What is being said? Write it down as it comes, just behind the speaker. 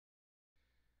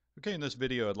Okay, in this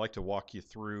video, I'd like to walk you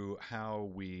through how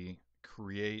we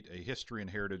create a history and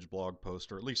heritage blog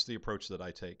post, or at least the approach that I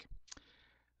take.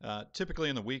 Typically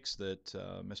in the weeks that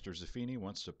Mr. Zaffini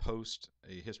wants to post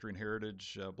a history and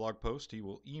heritage blog post, he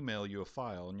will email you a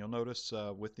file, and you'll notice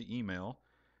with the email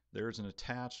there's an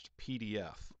attached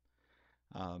PDF.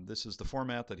 This is the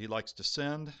format that he likes to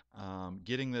send.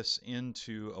 Getting this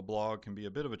into a blog can be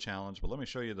a bit of a challenge, but let me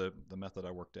show you the method I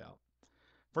worked out.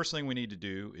 First thing we need to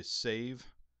do is save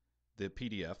the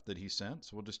PDF that he sent.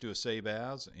 So we'll just do a save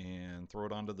as and throw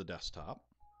it onto the desktop.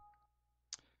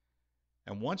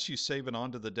 And once you save it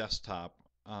onto the desktop,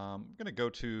 I'm going to go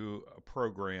to a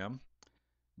program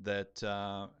that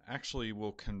actually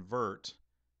will convert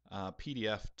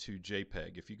PDF to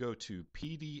JPEG. If you go to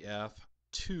PDF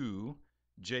to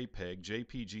JPEG,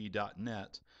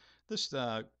 jpg.net, this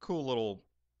cool little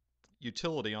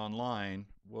utility online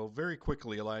will very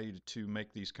quickly allow you to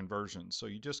make these conversions. So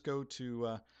you just go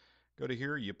to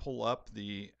here, you pull up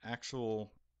the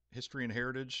actual history and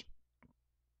heritage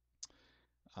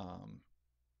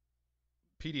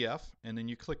PDF, and then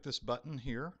you click this button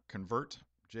here, convert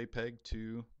JPEG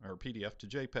to, or PDF to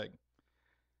JPEG.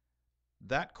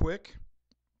 That quick,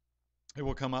 it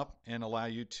will come up and allow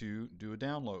you to do a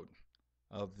download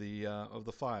of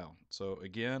the file. So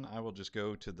again, I will just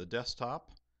go to the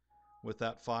desktop with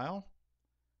that file.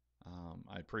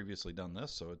 I'd previously done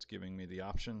this, so it's giving me the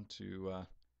option to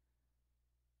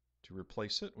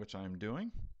replace it, which I'm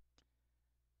doing.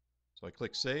 So I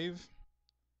click save,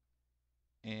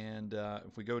 and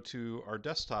if we go to our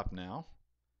desktop now,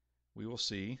 we will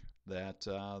see that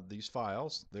these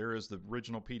files, there is the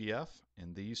original PDF,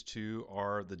 and these two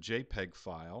are the JPEG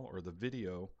file, or the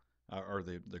video, or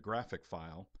the graphic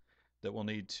file that we'll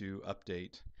need to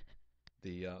update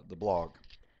the blog.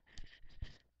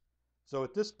 So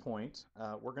at this point,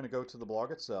 we're going to go to the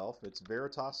blog itself. It's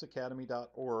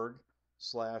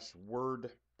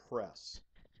veritasacademy.org/wordpress.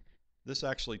 This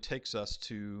actually takes us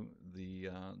to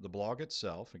the blog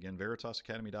itself. Again,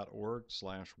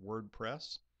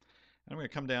 veritasacademy.org/wordpress. And I'm going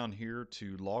to come down here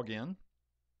to log in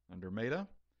under Meta,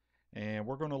 and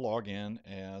we're going to log in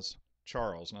as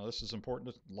Charles. Now this is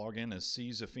important to log in as C.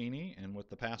 Zaffini and with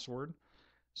the password,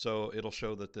 so it'll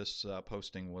show that this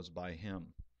posting was by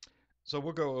him. So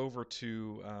we'll go over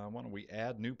to, why don't we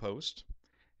add new post,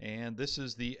 and this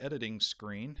is the editing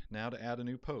screen now to add a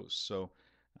new post. So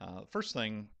first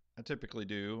thing I typically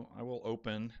do, I will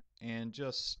open and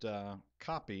just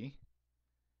copy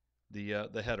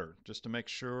the header just to make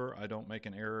sure I don't make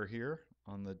an error here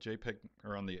on the JPEG,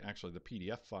 or on the actually the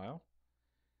PDF file.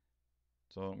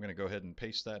 So I'm going to go ahead and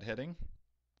paste that heading,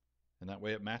 and that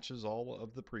way it matches all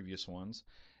of the previous ones.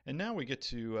 And now we get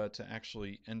to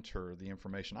actually enter the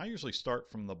information. I usually start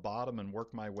from the bottom and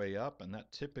work my way up, and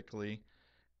that typically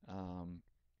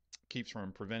keeps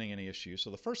from preventing any issues. So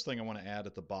the first thing I want to add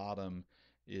at the bottom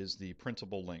is the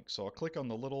printable link. So I'll click on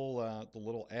the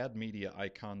little add media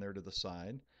icon there to the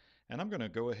side, and I'm going to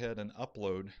go ahead and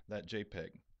upload that JPEG,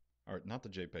 or not the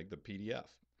JPEG, the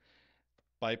PDF.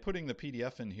 By putting the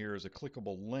PDF in here as a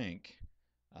clickable link,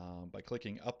 by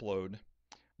clicking upload,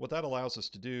 what that allows us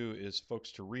to do is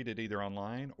folks to read it either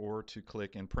online or to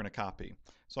click and print a copy.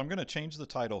 So I'm going to change the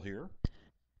title here.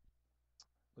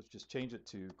 Let's just change it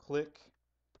to click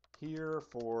here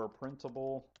for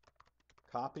printable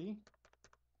copy.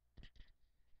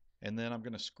 And then I'm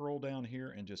going to scroll down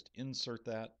here and just insert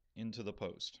that into the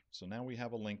post. So now we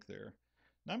have a link there.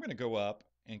 Now I'm going to go up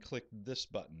and click this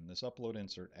button, this upload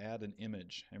insert, add an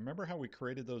image. And remember how we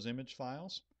created those image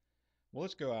files? Well,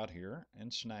 let's go out here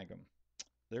and snag them.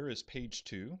 There is page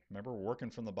 2. Remember, we're working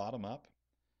from the bottom up.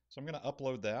 So I'm going to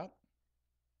upload that.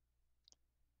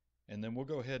 And then we'll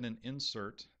go ahead and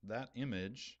insert that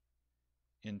image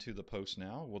into the post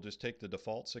now. We'll just take the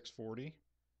default 640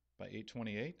 by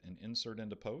 828 and insert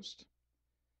into post.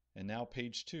 And now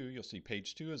page 2, you'll see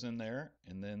page 2 is in there,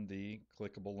 and then the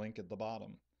clickable link at the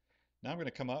bottom. Now I'm going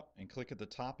to come up and click at the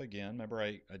top again. Remember,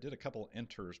 I did a couple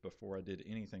enters before I did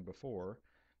anything before.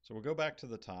 So we'll go back to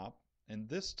the top, and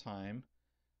this time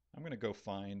I'm going to go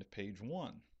find page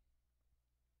 1.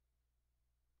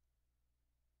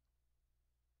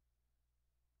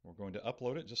 We're going to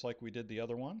upload it just like we did the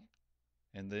other one,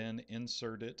 and then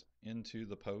insert it into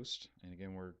the post. And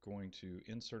again, we're going to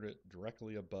insert it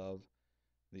directly above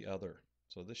the other.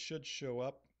 So this should show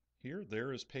up here.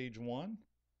 There is page 1.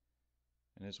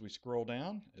 And as we scroll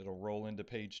down, it'll roll into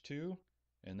page 2.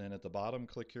 And then at the bottom,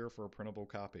 click here for a printable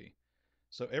copy.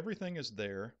 So everything is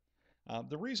there.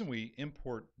 The reason we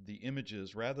import the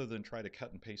images rather than try to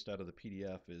cut and paste out of the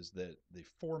PDF is that the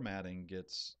formatting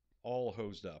gets all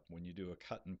hosed up when you do a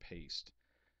cut and paste.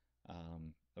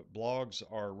 Blogs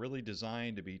are really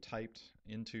designed to be typed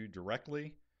into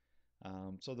directly.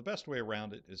 So the best way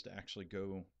around it is to actually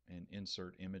go and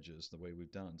insert images the way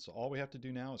we've done. So all we have to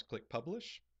do now is click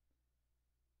publish.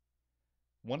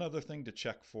 One other thing to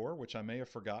check for, which I may have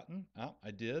forgotten, I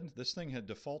did. This thing had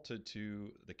defaulted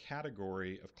to the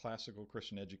category of classical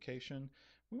Christian education.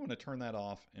 We want to turn that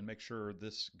off and make sure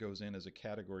this goes in as a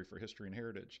category for history and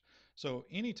heritage. So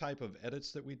any type of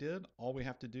edits that we did, all we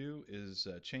have to do is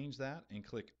change that and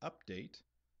click update.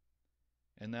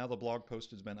 And now the blog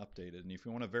post has been updated. And if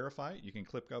you want to verify it, you can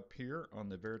click up here on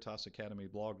the Veritas Academy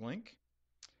blog link.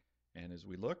 And as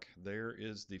we look, there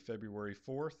is the February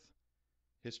 4th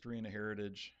History and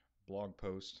Heritage blog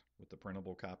post with the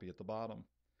printable copy at the bottom.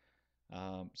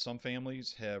 Some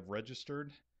families have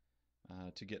registered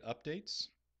to get updates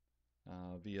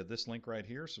via this link right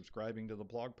here, subscribing to the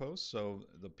blog post. So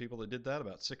the people that did that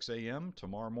about 6 a.m.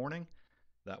 tomorrow morning,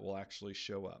 that will actually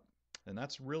show up. And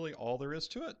that's really all there is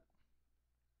to it.